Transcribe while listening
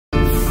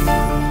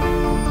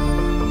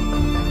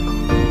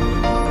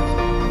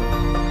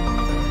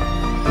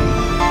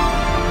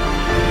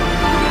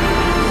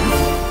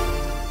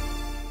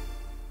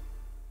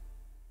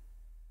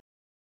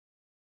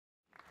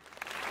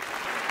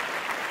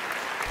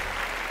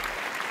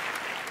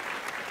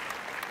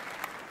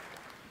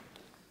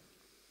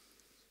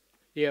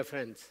Dear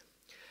friends,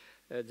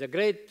 the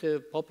great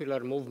popular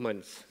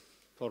movements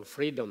for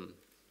freedom,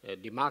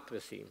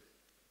 democracy,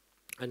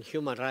 and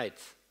human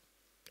rights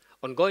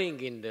ongoing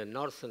in the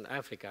Northern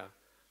Africa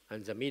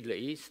and the Middle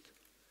East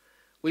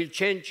will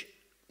change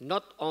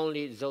not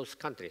only those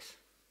countries,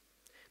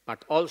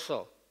 but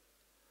also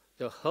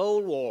the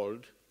whole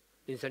world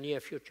in the near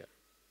future.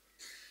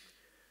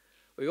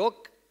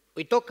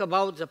 We talk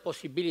about the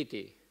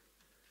possibility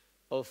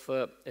of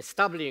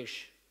establishing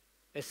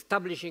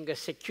a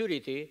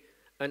security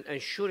and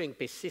ensuring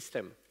peace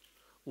system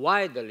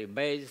widely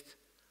based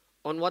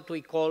on what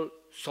we call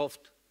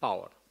soft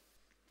power.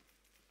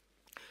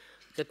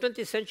 The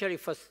 20th century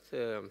first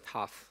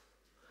half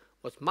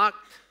was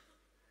marked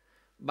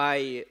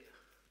by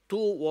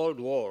two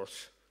world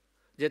wars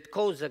that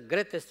caused the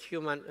greatest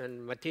human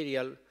and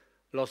material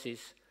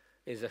losses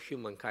in the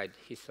humankind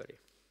history.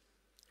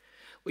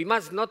 We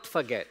must not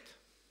forget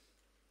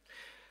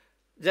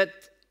that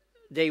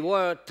they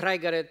were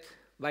triggered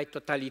by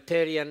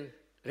totalitarian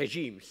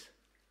regimes,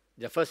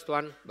 the first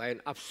one by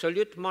an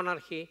absolute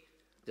monarchy,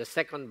 the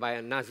second by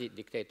a Nazi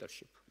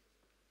dictatorship.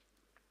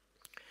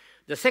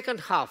 The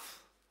second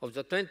half of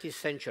the 20th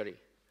century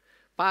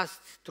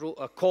passed through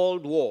a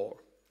Cold War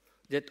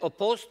that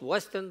opposed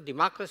Western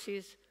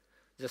democracies,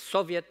 the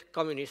Soviet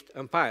Communist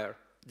Empire,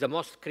 the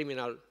most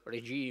criminal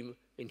regime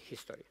in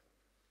history.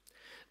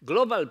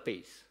 Global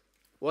peace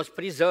was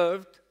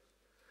preserved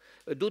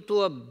due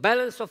to a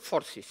balance of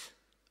forces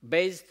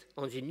based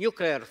on the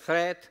nuclear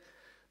threat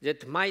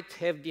that might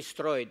have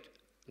destroyed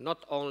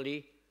not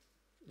only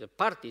the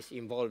parties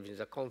involved in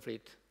the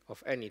conflict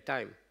of any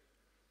time,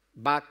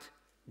 but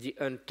the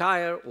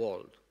entire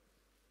world.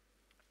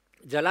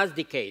 The last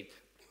decade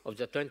of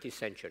the 20th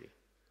century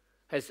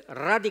has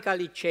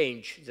radically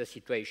changed the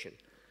situation,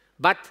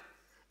 but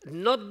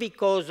not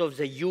because of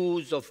the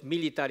use of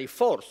military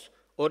force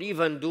or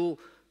even due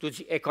to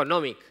the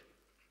economic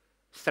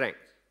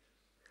strength.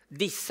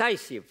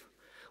 Decisive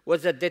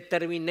was the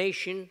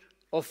determination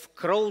of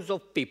crowds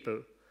of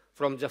people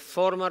from the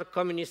former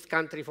communist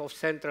countries of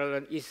Central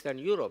and Eastern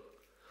Europe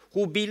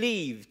who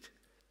believed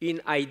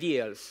in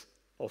ideals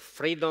of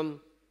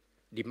freedom,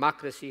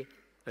 democracy,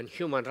 and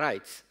human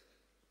rights,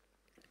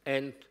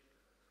 and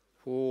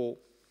who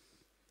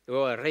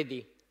were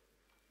ready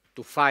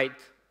to fight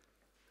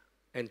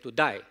and to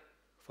die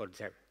for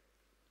them.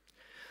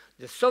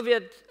 The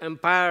Soviet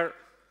Empire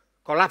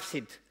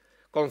collapsed,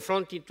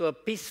 confronted to a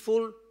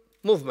peaceful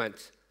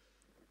movement,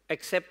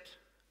 except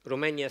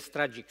Romania's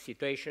tragic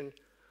situation,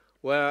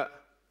 where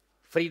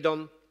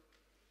freedom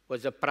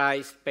was a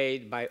price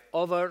paid by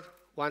over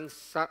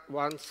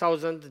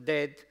 1,000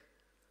 dead,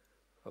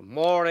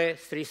 more than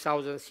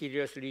 3,000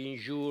 seriously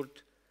injured,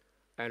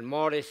 and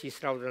more than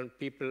 6,000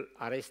 people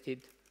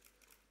arrested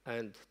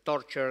and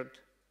tortured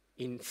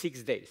in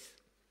 6 days.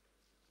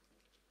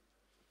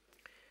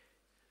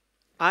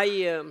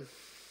 I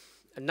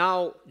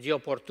now the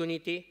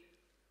opportunity,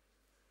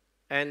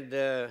 and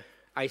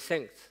I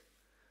thank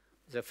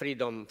the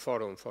Freedom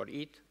Forum for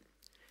it,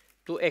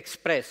 to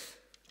express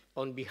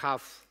on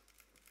behalf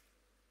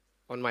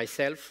of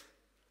myself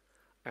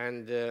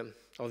and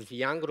of the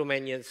young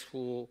Romanians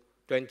who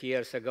 20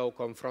 years ago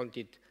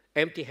confronted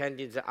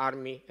empty-handed the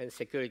army and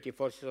security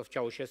forces of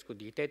Ceausescu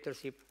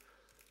dictatorship,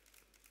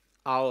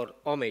 our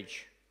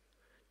homage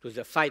to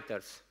the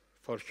fighters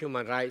for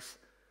human rights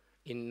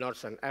in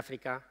Northern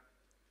Africa,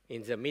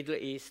 in the Middle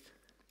East,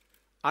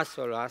 as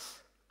well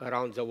as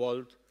around the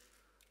world,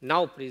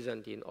 now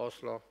present in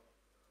Oslo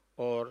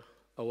or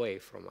away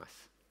from us.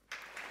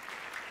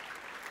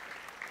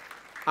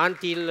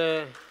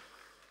 Until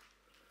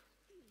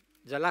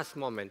the last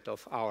moment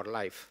of our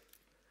life,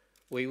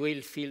 we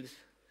will feel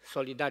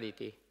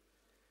solidarity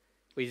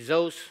with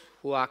those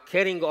who are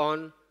carrying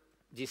on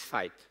this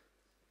fight.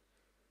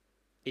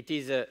 It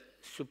is a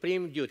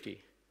supreme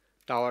duty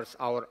towards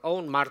our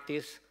own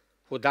martyrs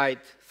who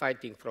died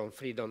fighting for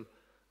freedom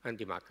and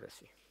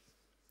democracy.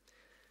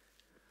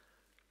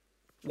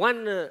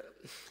 One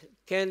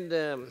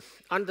can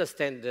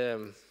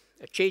understand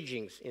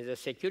changes in the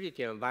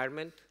security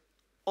environment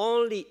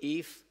only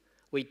if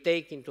we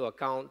take into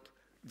account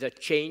the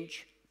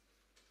change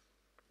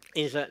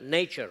in the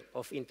nature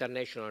of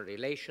international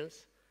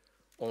relations,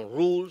 on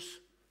rules,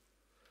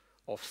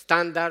 of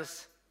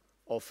standards,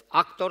 of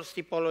actors'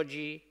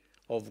 typology,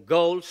 of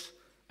goals,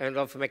 and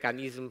of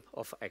mechanism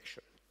of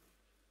action.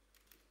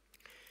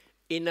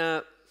 In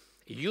a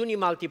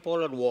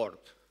unimultipolar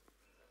world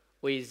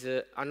with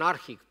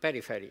anarchic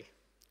periphery,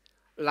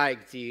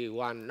 like the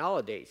one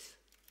nowadays,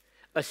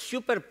 a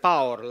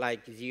superpower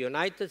like the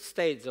United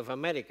States of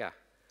America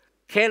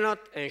cannot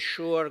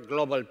ensure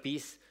global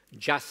peace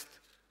just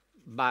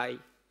by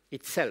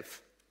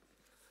itself.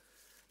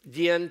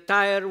 The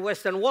entire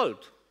Western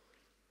world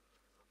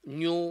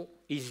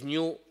is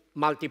new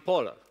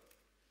multipolar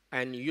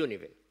and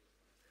uneven.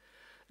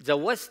 The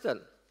Western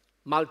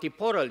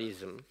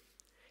multipolaralism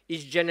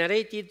is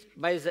generated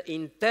by the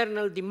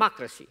internal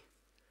democracy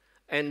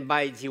and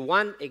by the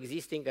one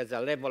existing at the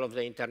level of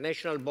the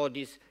international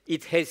bodies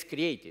it has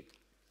created.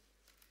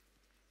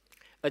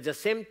 At the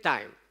same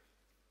time,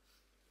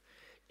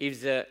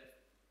 if the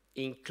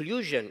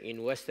inclusion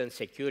in Western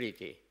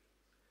security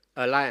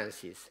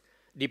alliances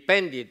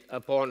depended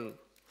upon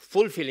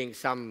fulfilling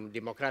some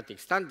democratic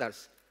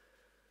standards,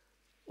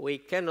 we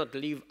cannot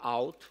leave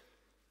out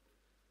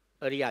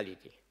a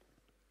reality.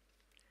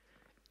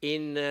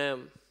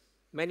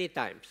 Many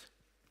times,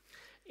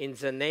 in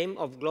the name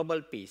of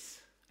global peace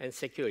and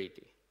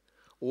security,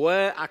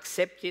 were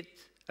accepted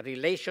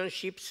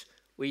relationships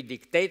with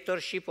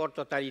dictatorship or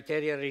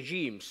totalitarian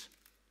regimes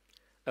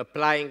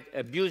applying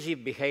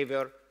abusive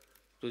behavior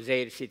to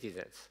their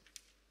citizens.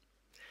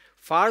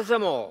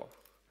 Furthermore,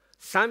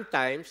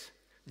 sometimes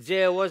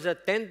there was a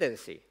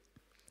tendency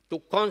to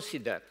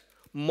consider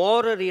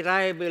more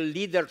reliable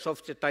leaders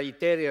of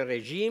totalitarian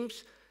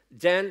regimes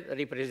than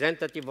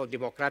representative of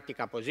democratic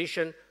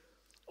opposition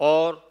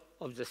or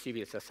of the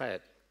civil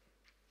society.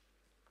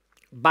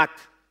 But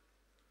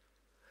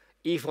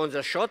if on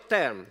the short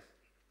term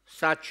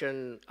such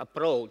an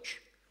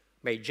approach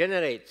may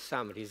generate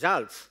some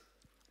results,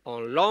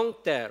 on long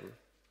term,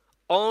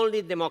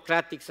 only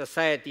democratic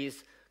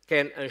societies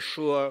can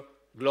ensure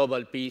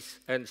global peace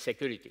and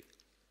security.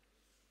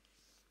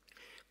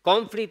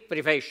 Conflict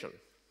prevention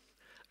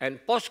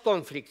and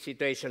post-conflict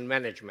situation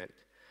management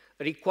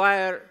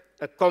require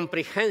a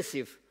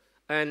comprehensive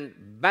and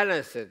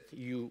balanced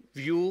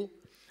view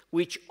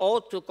which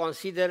ought to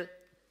consider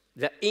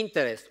the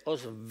interests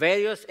of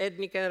various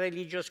ethnic and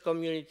religious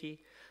communities,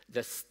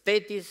 the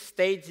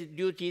state's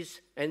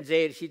duties and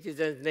their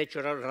citizens'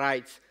 natural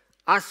rights,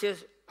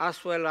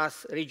 as well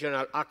as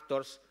regional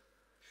actors,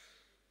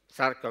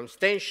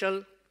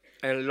 circumstantial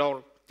and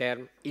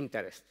long-term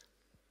interests.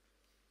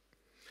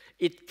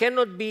 It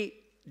cannot be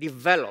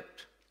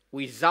developed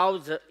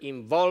without the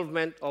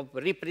involvement of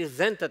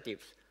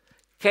representatives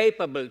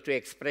capable to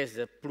express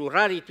the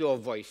plurality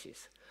of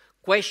voices,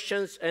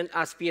 questions and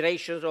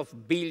aspirations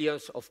of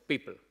billions of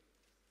people.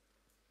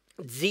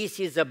 This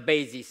is the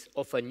basis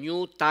of a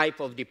new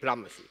type of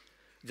diplomacy,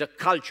 the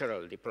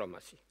cultural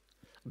diplomacy,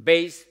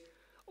 based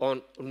on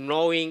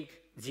knowing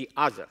the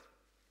other.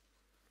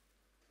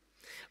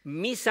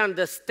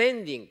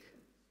 Misunderstanding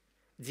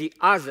the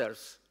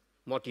other's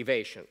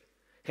motivation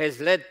has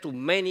led to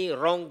many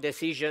wrong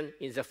decisions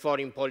in the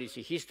foreign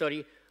policy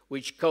history,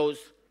 which caused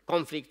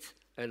conflicts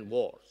and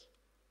wars.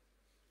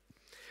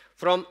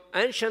 From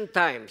ancient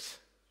times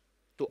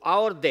to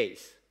our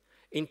days,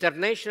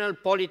 international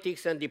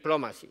politics and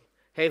diplomacy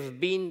have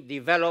been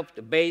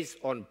developed based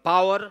on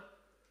power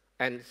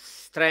and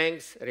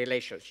strength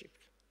relationships.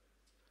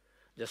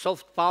 The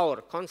soft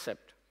power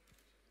concept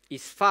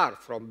is far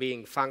from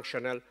being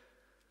functional,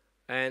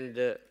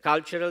 and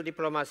cultural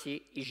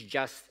diplomacy is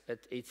just at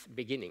its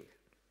beginning.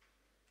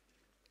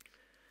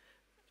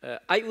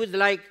 I would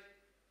like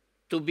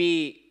to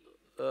be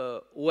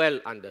well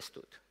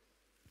understood.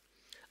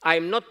 I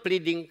am not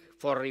pleading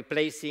for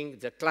replacing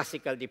the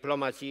classical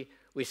diplomacy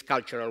with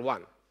cultural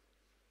one.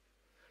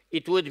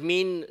 It would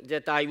mean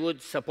that I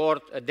would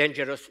support a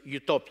dangerous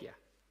utopia.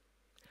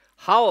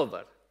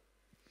 However,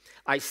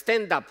 I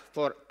stand up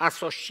for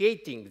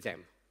associating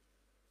them.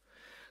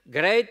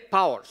 Great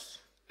powers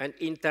and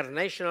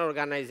international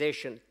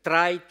organizations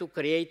try to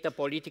create a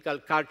political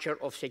culture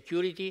of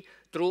security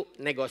through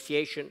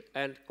negotiation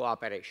and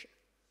cooperation.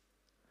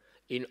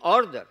 In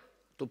order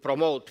to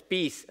promote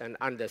peace and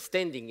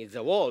understanding in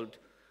the world,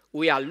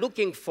 we are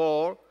looking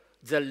for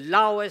the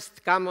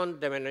lowest common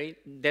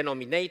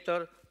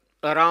denominator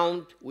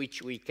around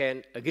which we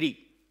can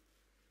agree.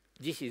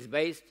 This is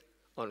based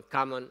on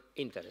common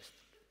interest.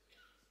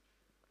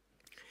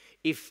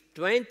 If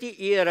 20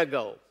 years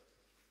ago,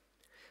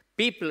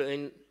 people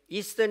in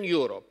Eastern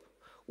Europe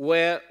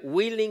were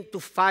willing to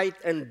fight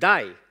and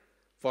die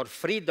for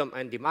freedom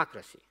and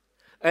democracy,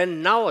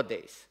 and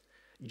nowadays,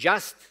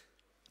 just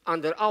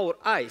under our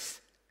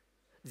eyes,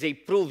 they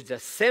prove the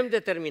same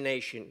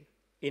determination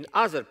in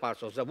other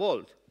parts of the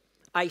world,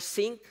 I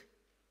think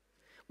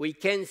we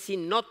can see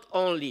not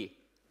only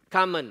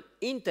common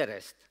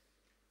interest,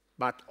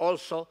 but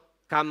also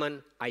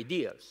common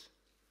ideals.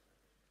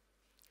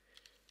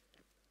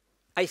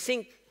 I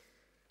think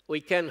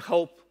we can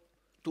hope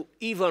to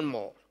even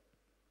more.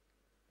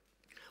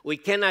 We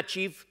can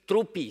achieve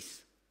true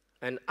peace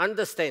and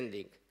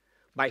understanding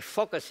by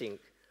focusing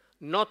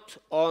not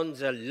on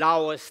the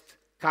lowest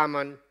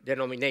common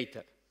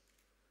denominator,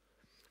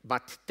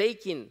 but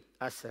taking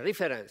as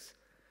reference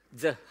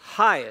the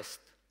highest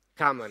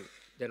common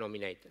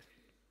denominator.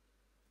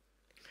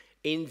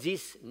 In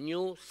this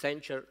new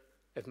century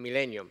of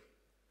millennium,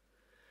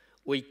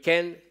 we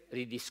can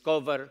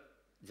rediscover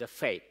the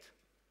faith,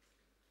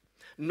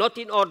 not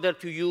in order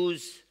to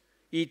use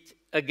it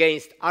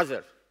against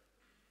others,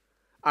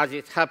 as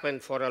it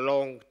happened for a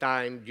long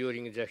time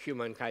during the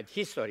humankind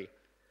history,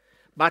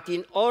 but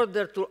in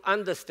order to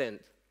understand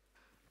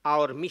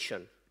our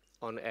mission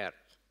on earth.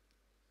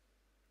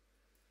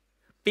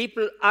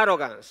 People's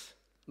arrogance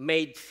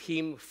made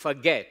him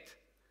forget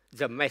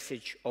the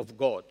message of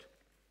God.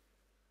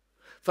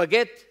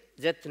 Forget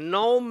that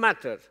no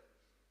matter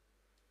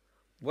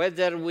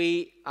whether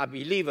we are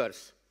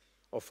believers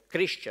of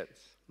Christians,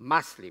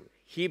 Muslim,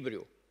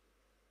 Hebrew,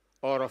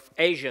 or of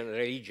Asian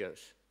religions,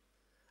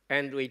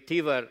 and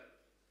whatever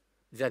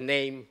the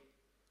name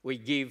we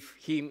give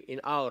him in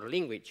our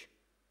language.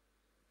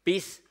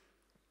 Peace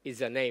is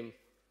the name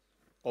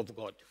of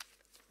God.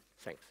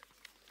 Thanks.